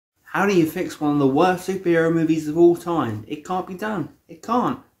How do you fix one of the worst superhero movies of all time? It can't be done. It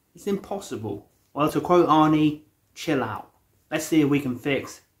can't. It's impossible. Well, to quote Arnie, chill out. Let's see if we can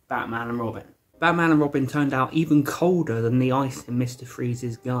fix Batman and Robin. Batman and Robin turned out even colder than the ice in Mr.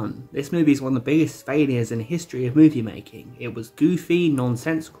 Freeze's gun. This movie is one of the biggest failures in the history of movie making. It was goofy,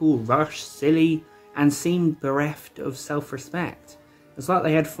 nonsensical, rushed, silly, and seemed bereft of self-respect. It's like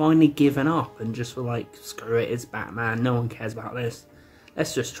they had finally given up and just were like, screw it, it's Batman, no one cares about this.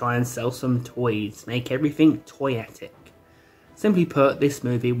 Let's just try and sell some toys, make everything toyetic. Simply put, this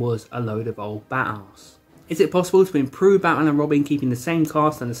movie was a load of old bat-arse. Is it possible to improve Batman and Robin keeping the same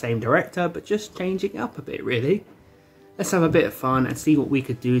cast and the same director, but just changing up a bit really? Let's have a bit of fun and see what we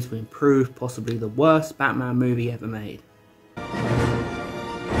could do to improve possibly the worst Batman movie ever made.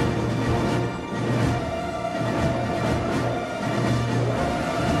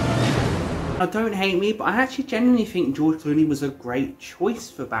 Now don't hate me, but I actually genuinely think George Clooney was a great choice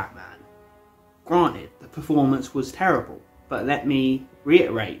for Batman. Granted, the performance was terrible, but let me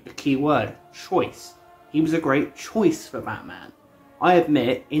reiterate the key word, choice. He was a great choice for Batman. I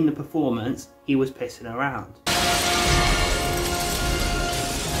admit, in the performance, he was pissing around.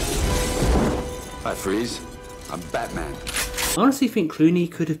 Hi, Freeze. I'm Batman. I honestly think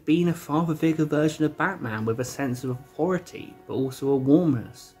Clooney could have been a father figure version of Batman with a sense of authority, but also a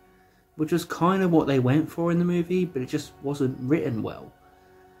warmness. Which was kind of what they went for in the movie, but it just wasn't written well.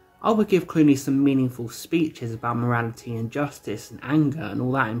 I would give Clooney some meaningful speeches about morality and justice and anger and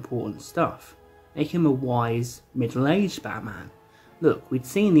all that important stuff. Make him a wise, middle-aged Batman. Look, we'd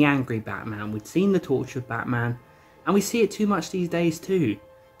seen the angry Batman, we'd seen the tortured Batman, and we see it too much these days too.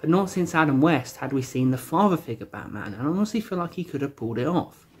 But not since Adam West had we seen the father figure Batman, and I honestly feel like he could have pulled it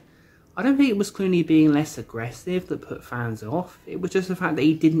off. I don't think it was Clooney being less aggressive that put fans off, it was just the fact that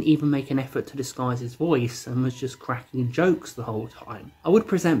he didn't even make an effort to disguise his voice and was just cracking jokes the whole time. I would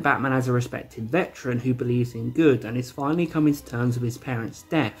present Batman as a respected veteran who believes in good and is finally coming to terms with his parents'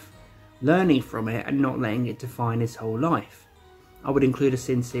 death, learning from it and not letting it define his whole life. I would include a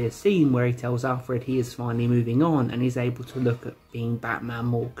sincere scene where he tells Alfred he is finally moving on and is able to look at being Batman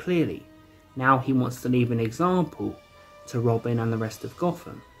more clearly. Now he wants to leave an example to Robin and the rest of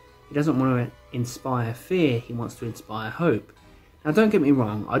Gotham. He doesn't want to inspire fear, he wants to inspire hope. Now don't get me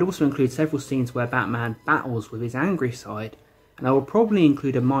wrong, I'd also include several scenes where Batman battles with his angry side, and I will probably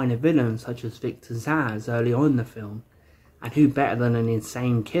include a minor villain such as Victor Zsasz early on in the film, and who better than an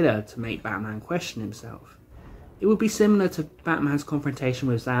insane killer to make Batman question himself. It would be similar to Batman's confrontation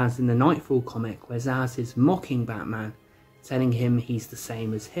with Zsasz in the Nightfall comic, where Zsasz is mocking Batman, telling him he's the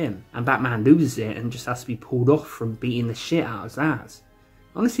same as him, and Batman loses it and just has to be pulled off from beating the shit out of Zsasz.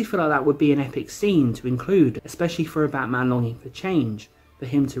 I honestly feel like that would be an epic scene to include, especially for a Batman longing for change, for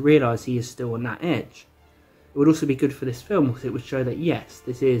him to realise he is still on that edge. It would also be good for this film because it would show that yes,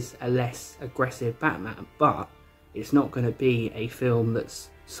 this is a less aggressive Batman, but it's not going to be a film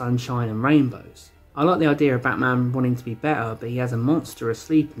that's sunshine and rainbows. I like the idea of Batman wanting to be better, but he has a monster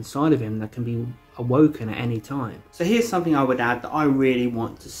asleep inside of him that can be awoken at any time. So here's something I would add that I really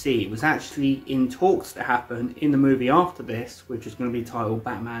want to see. It was actually in talks to happen in the movie after this, which is going to be titled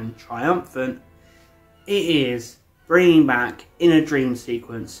Batman Triumphant. It is bringing back, in a dream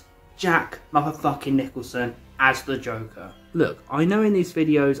sequence, Jack motherfucking Nicholson as the Joker. Look, I know in these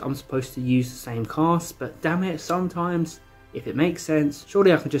videos I'm supposed to use the same cast, but damn it, sometimes, if it makes sense,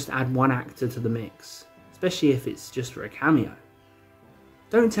 surely I can just add one actor to the mix, especially if it's just for a cameo.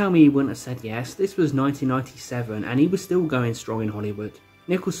 Don't tell me he wouldn't have said yes. This was 1997 and he was still going strong in Hollywood.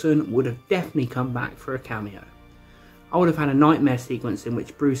 Nicholson would have definitely come back for a cameo. I would have had a nightmare sequence in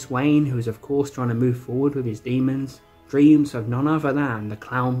which Bruce Wayne, who is of course trying to move forward with his demons, dreams of none other than the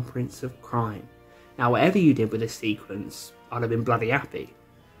Clown Prince of Crime. Now whatever you did with this sequence, I'd have been bloody happy.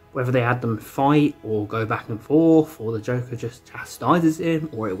 Whether they had them fight or go back and forth, or the Joker just chastises him,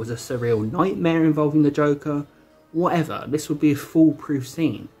 or it was a surreal nightmare involving the Joker, whatever, this would be a foolproof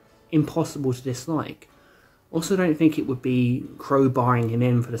scene, impossible to dislike. Also don't think it would be crowbarring him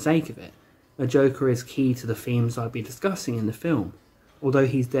in for the sake of it. The Joker is key to the themes I'd be discussing in the film. Although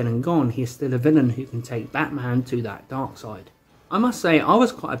he's dead and gone, he is still a villain who can take Batman to that dark side. I must say, I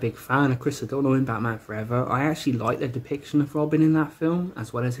was quite a big fan of Chris O'Donnell in Batman Forever. I actually liked the depiction of Robin in that film,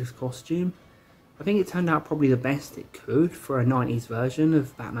 as well as his costume. I think it turned out probably the best it could for a 90s version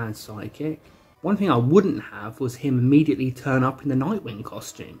of Batman's sidekick. One thing I wouldn't have was him immediately turn up in the Nightwing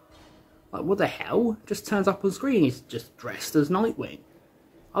costume. Like, what the hell? Just turns up on screen, he's just dressed as Nightwing.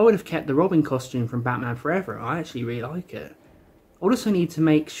 I would have kept the Robin costume from Batman Forever, I actually really like it. I also need to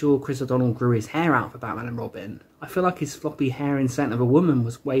make sure Chris O'Donnell grew his hair out for Batman and Robin. I feel like his floppy hair in Scent of a Woman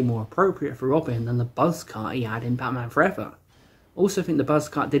was way more appropriate for Robin than the buzz cut he had in Batman Forever. Also think the buzz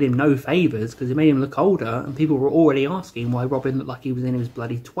cut did him no favours because it made him look older and people were already asking why Robin looked like he was in his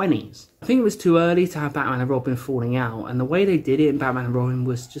bloody 20s. I think it was too early to have Batman and Robin falling out, and the way they did it in Batman and Robin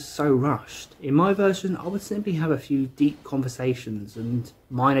was just so rushed. In my version, I would simply have a few deep conversations and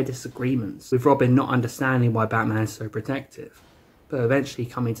minor disagreements, with Robin not understanding why Batman is so protective, but eventually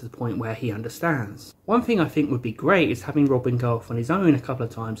coming to the point where he understands. One thing I think would be great is having Robin go off on his own a couple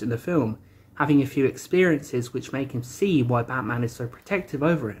of times in the film, having a few experiences which make him see why Batman is so protective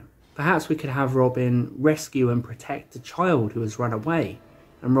over him. Perhaps we could have Robin rescue and protect a child who has run away,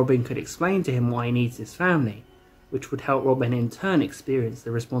 and Robin could explain to him why he needs his family, which would help Robin in turn experience the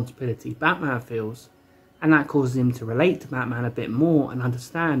responsibility Batman feels, and that causes him to relate to Batman a bit more and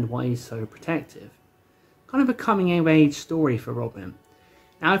understand why he's so protective. Kind of a coming-of-age story for Robin.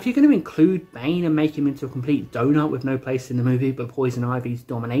 Now, if you're going to include Bane and make him into a complete donut with no place in the movie but Poison Ivy's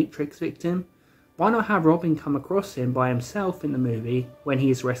dominatrix victim, why not have Robin come across him by himself in the movie when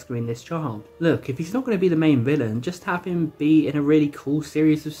he is rescuing this child? Look, if he's not going to be the main villain, just have him be in a really cool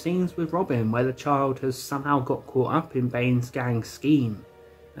series of scenes with Robin where the child has somehow got caught up in Bane's gang scheme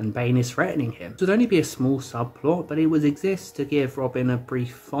and Bane is threatening him. It would only be a small subplot, but it would exist to give Robin a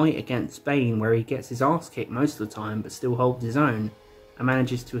brief fight against Bane where he gets his ass kicked most of the time but still holds his own and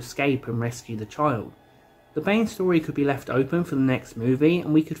manages to escape and rescue the child. The Bane story could be left open for the next movie,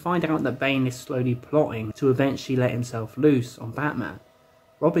 and we could find out that Bane is slowly plotting to eventually let himself loose on Batman.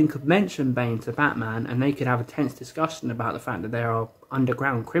 Robin could mention Bane to Batman and they could have a tense discussion about the fact that there are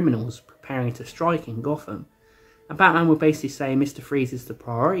underground criminals preparing to strike in Gotham. And Batman would basically say Mr. Freeze is the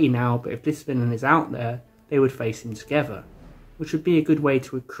priority now, but if this villain is out there, they would face him together, which would be a good way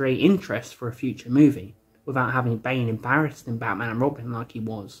to create interest for a future movie, without having Bane embarrassed in Batman and Robin like he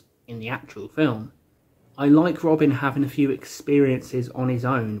was in the actual film. I like Robin having a few experiences on his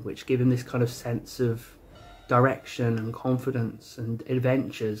own, which give him this kind of sense of direction and confidence and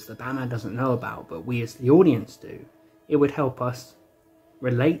adventures that Batman doesn't know about, but we as the audience do. It would help us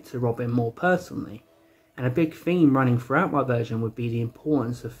relate to Robin more personally. And a big theme running throughout my version would be the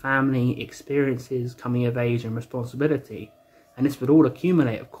importance of family, experiences, coming of age and responsibility. And this would all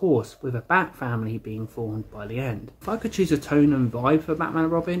accumulate, of course, with a Bat family being formed by the end. If I could choose a tone and vibe for Batman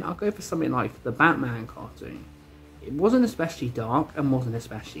and Robin, I'd go for something like the Batman cartoon. It wasn't especially dark and wasn't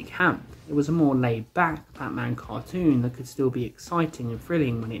especially camp. It was a more laid-back Batman cartoon that could still be exciting and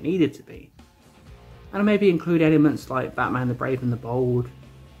thrilling when it needed to be. And maybe include elements like Batman the Brave and the Bold,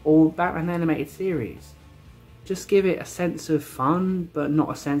 or Batman the Animated Series. Just give it a sense of fun, but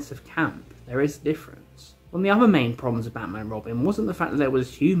not a sense of camp. There is a difference. One of the other main problems of Batman and Robin wasn't the fact that there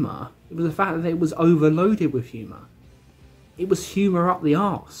was humour, it was the fact that it was overloaded with humour. It was humour up the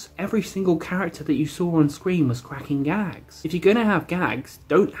arse. Every single character that you saw on screen was cracking gags. If you're going to have gags,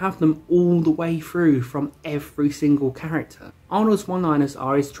 don't have them all the way through from every single character. Arnold's one-liners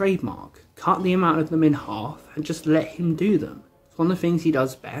are his trademark. Cut the amount of them in half and just let him do them. It's one of the things he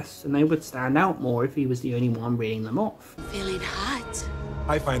does best, and they would stand out more if he was the only one reading them off. Feeling hot?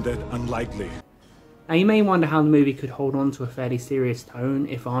 I find that unlikely. Now you may wonder how the movie could hold on to a fairly serious tone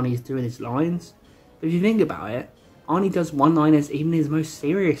if Arnie's doing his lines, but if you think about it, Arnie does one-liners even in his most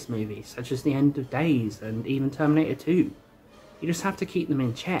serious movies, such as The End of Days and even Terminator 2. You just have to keep them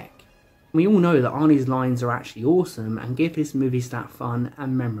in check. We all know that Arnie's lines are actually awesome and give his movies that fun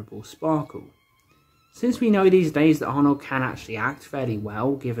and memorable sparkle. Since we know these days that Arnold can actually act fairly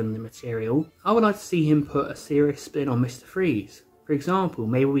well given the material, I would like to see him put a serious spin on Mr. Freeze. For example,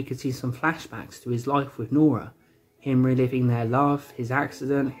 maybe we could see some flashbacks to his life with Nora, him reliving their love, his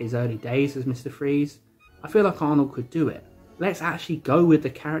accident, his early days as Mr. Freeze. I feel like Arnold could do it. Let's actually go with the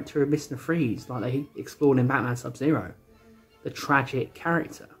character of Mr. Freeze like they explored in Batman Sub-Zero. The tragic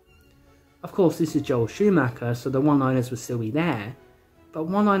character. Of course, this is Joel Schumacher, so the one-liners would still be there, but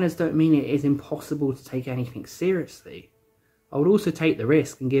one-liners don't mean it is impossible to take anything seriously. I would also take the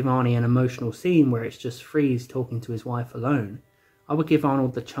risk and give Arnie an emotional scene where it's just Freeze talking to his wife alone. I would give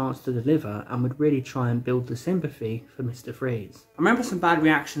Arnold the chance to deliver and would really try and build the sympathy for Mr. Freeze. I remember some bad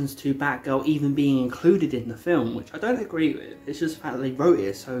reactions to Batgirl even being included in the film, which I don't agree with. It's just the fact that they wrote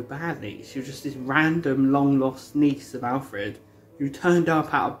it so badly. She was just this random long-lost niece of Alfred who turned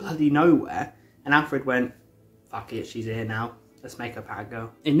up out of bloody nowhere, and Alfred went, fuck it, she's here now. Let's make her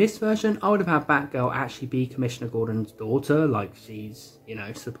Batgirl. In this version, I would have had Batgirl actually be Commissioner Gordon's daughter, like she's,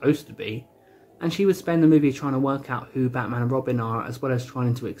 supposed to be. And she would spend the movie trying to work out who Batman and Robin are, as well as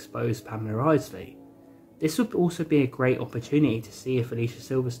trying to expose Pamela Isley. This would also be a great opportunity to see if Alicia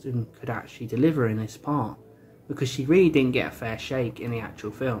Silverstone could actually deliver in this part, because she really didn't get a fair shake in the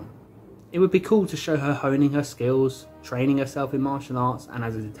actual film. It would be cool to show her honing her skills, training herself in martial arts and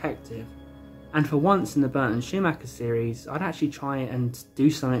as a detective, And for once in the Burton Schumacher series, I'd actually try and do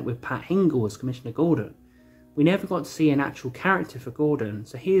something with Pat Hingle as Commissioner Gordon. We never got to see an actual character for Gordon,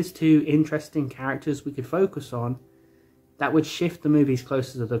 so here's two interesting characters we could focus on that would shift the movies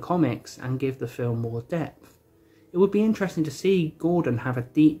closer to the comics and give the film more depth. It would be interesting to see Gordon have a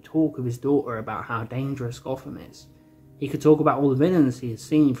deep talk with his daughter about how dangerous Gotham is. He could talk about all the villains he has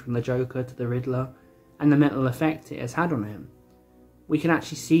seen, from the Joker to the Riddler, and the mental effect it has had on him. We can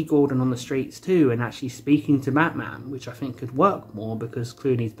actually see Gordon on the streets too, and actually speaking to Batman, which I think could work more because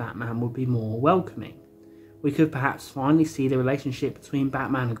Clooney's Batman would be more welcoming. We could perhaps finally see the relationship between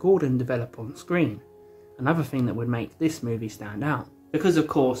Batman and Gordon develop on screen, another thing that would make this movie stand out. Because of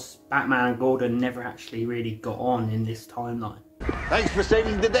course, Batman and Gordon never actually really got on in this timeline. Thanks for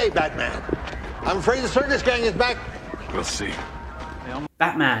saving the day, Batman. I'm afraid the circus gang is back. We'll see.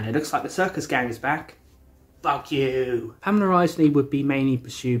 Batman, it looks like the circus gang is back. Fuck you. Pamela Isley would be mainly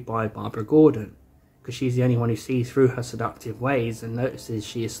pursued by Barbara Gordon, because she's the only one who sees through her seductive ways and notices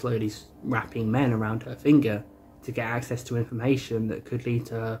she is slowly wrapping men around her finger to get access to information that could lead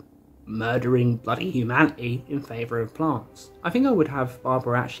to her murdering bloody humanity in favour of plants. I think I would have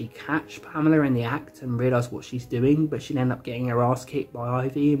Barbara actually catch Pamela in the act and realise what she's doing, but she'd end up getting her ass kicked by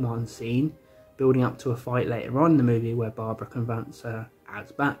Ivy in one scene, building up to a fight later on in the movie where Barbara confronts her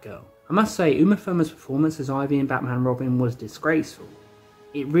as Batgirl. I must say, Uma Thurman's performance as Ivy in Batman and Robin was disgraceful.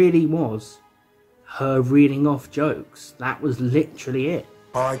 It really was. Her reading off jokes, that was literally it.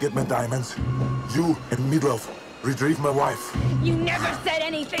 I get my diamonds. You and Meatloaf retrieve my wife. You never said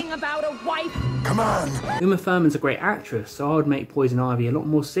anything about a wife! Come on! Uma Thurman's a great actress, so I would make Poison Ivy a lot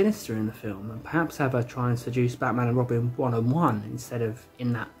more sinister in the film, and perhaps have her try and seduce Batman and Robin one-on-one, instead of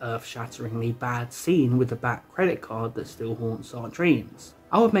in that earth-shatteringly bad scene with the Bat credit card that still haunts our dreams.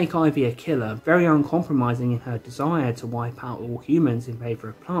 I would make Ivy a killer, very uncompromising in her desire to wipe out all humans in favour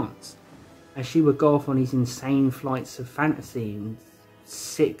of plants, as she would go off on these insane flights of fantasy and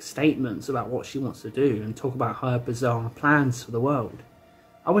sick statements about what she wants to do and talk about her bizarre plans for the world.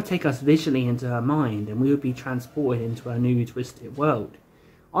 I would take us visually into her mind and we would be transported into her new twisted world.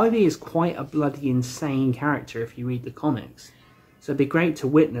 Ivy is quite a bloody insane character if you read the comics, so it'd be great to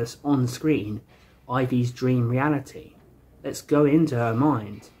witness on screen Ivy's dream reality. Let's go into her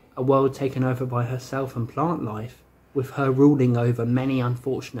mind, a world taken over by herself and plant life, with her ruling over many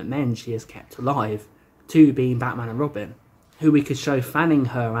unfortunate men she has kept alive, two being Batman and Robin, who we could show fanning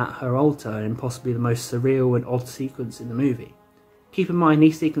her at her altar in possibly the most surreal and odd sequence in the movie. Keep in mind,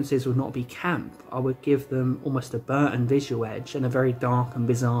 these sequences would not be camp. I would give them almost a Burton visual edge and a very dark and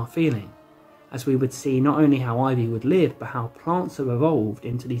bizarre feeling, as we would see not only how Ivy would live, but how plants have evolved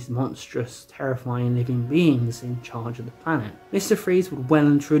into these monstrous, terrifying living beings in charge of the planet. Mr. Freeze would well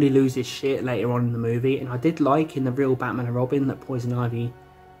and truly lose his shit later on in the movie, and I did like in the real Batman and Robin that Poison Ivy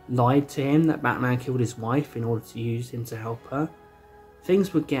lied to him that Batman killed his wife in order to use him to help her.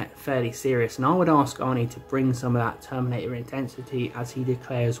 Things would get fairly serious, and I would ask Arnie to bring some of that Terminator intensity as he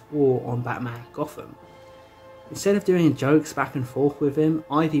declares war on Batman Gotham. Instead of doing jokes back and forth with him,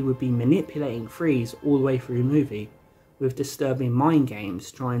 Ivy would be manipulating Freeze all the way through the movie, with disturbing mind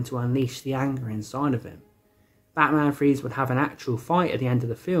games trying to unleash the anger inside of him. Batman and Freeze would have an actual fight at the end of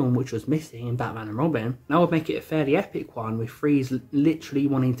the film, which was missing in Batman and Robin, and that would make it a fairly epic one, with Freeze literally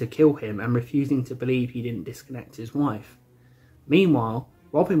wanting to kill him and refusing to believe he didn't disconnect his wife. Meanwhile,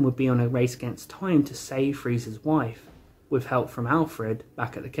 Robin would be on a race against time to save Freeze's wife, with help from Alfred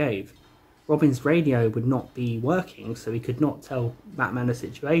back at the cave. Robin's radio would not be working, so he could not tell Batman the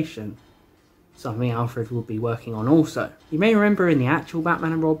situation, something Alfred would be working on also. You may remember in the actual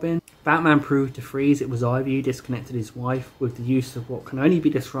Batman and Robin, Batman proved to Freeze it was Ivy who disconnected his wife with the use of what can only be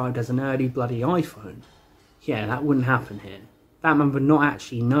described as an early bloody iPhone. Yeah, that wouldn't happen here. Batman would not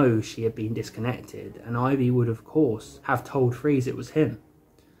actually know she had been disconnected, and Ivy would of course have told Freeze it was him.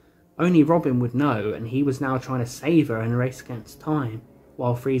 Only Robin would know, and he was now trying to save her in a race against time,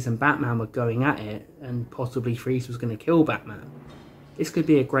 while Freeze and Batman were going at it, and possibly Freeze was going to kill Batman. This could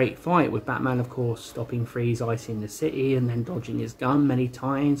be a great fight, with Batman of course stopping Freeze icing the city and then dodging his gun many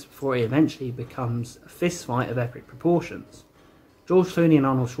times before it eventually becomes a fist fight of epic proportions. George Clooney and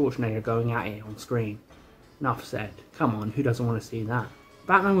Arnold Schwarzenegger going at it on screen. Enough said. Come on, who doesn't want to see that?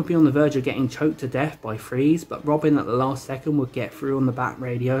 Batman would be on the verge of getting choked to death by Freeze, but Robin at the last second would get through on the Bat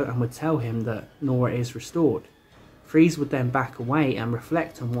radio and would tell him that Nora is restored. Freeze would then back away and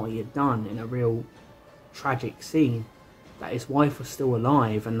reflect on what he had done in a real tragic scene, that his wife was still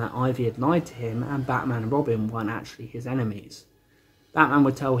alive and that Ivy had lied to him and Batman and Robin weren't actually his enemies. Batman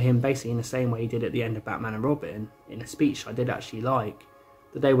would tell him basically in the same way he did at the end of Batman and Robin, in a speech I did actually like,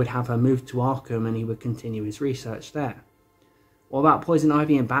 that they would have her moved to Arkham and he would continue his research there. What about Poison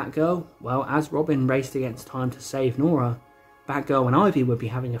Ivy and Batgirl? Well, as Robin raced against time to save Nora, Batgirl and Ivy would be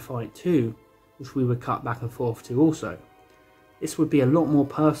having a fight too, which we would cut back and forth to also. This would be a lot more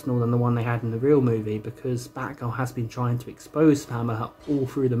personal than the one they had in the real movie, because Batgirl has been trying to expose Spammer all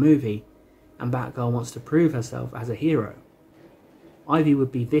through the movie, and Batgirl wants to prove herself as a hero. Ivy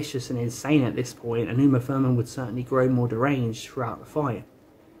would be vicious and insane at this point, and Uma Thurman would certainly grow more deranged throughout the fight,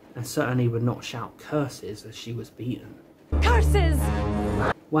 and certainly would not shout curses as she was beaten. Curses!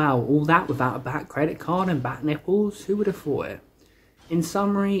 Wow, all that without a Bat credit card and Bat nipples? Who would have thought it? In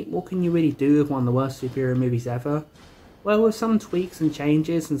summary, what can you really do with one of the worst superhero movies ever? Well, with some tweaks and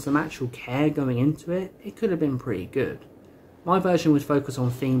changes and some actual care going into it, it could have been pretty good. My version would focus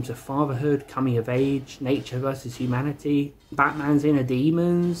on themes of fatherhood, coming of age, nature versus humanity, Batman's inner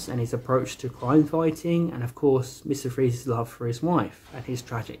demons and his approach to crime fighting, and of course Mr. Freeze's love for his wife and his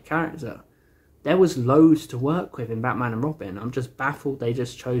tragic character. There was loads to work with in Batman and Robin. I'm just baffled they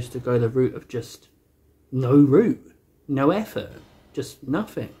just chose to go the route of just no route, no effort, just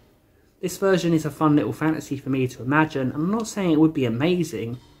nothing. This version is a fun little fantasy for me to imagine, and I'm not saying it would be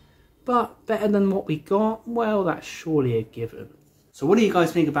amazing, but better than what we got, well, that's surely a given. So what do you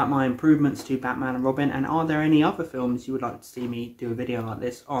guys think about my improvements to Batman and Robin, and are there any other films you would like to see me do a video like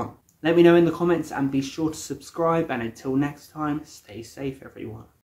this on? Let me know in the comments, and be sure to subscribe, and until next time, stay safe everyone.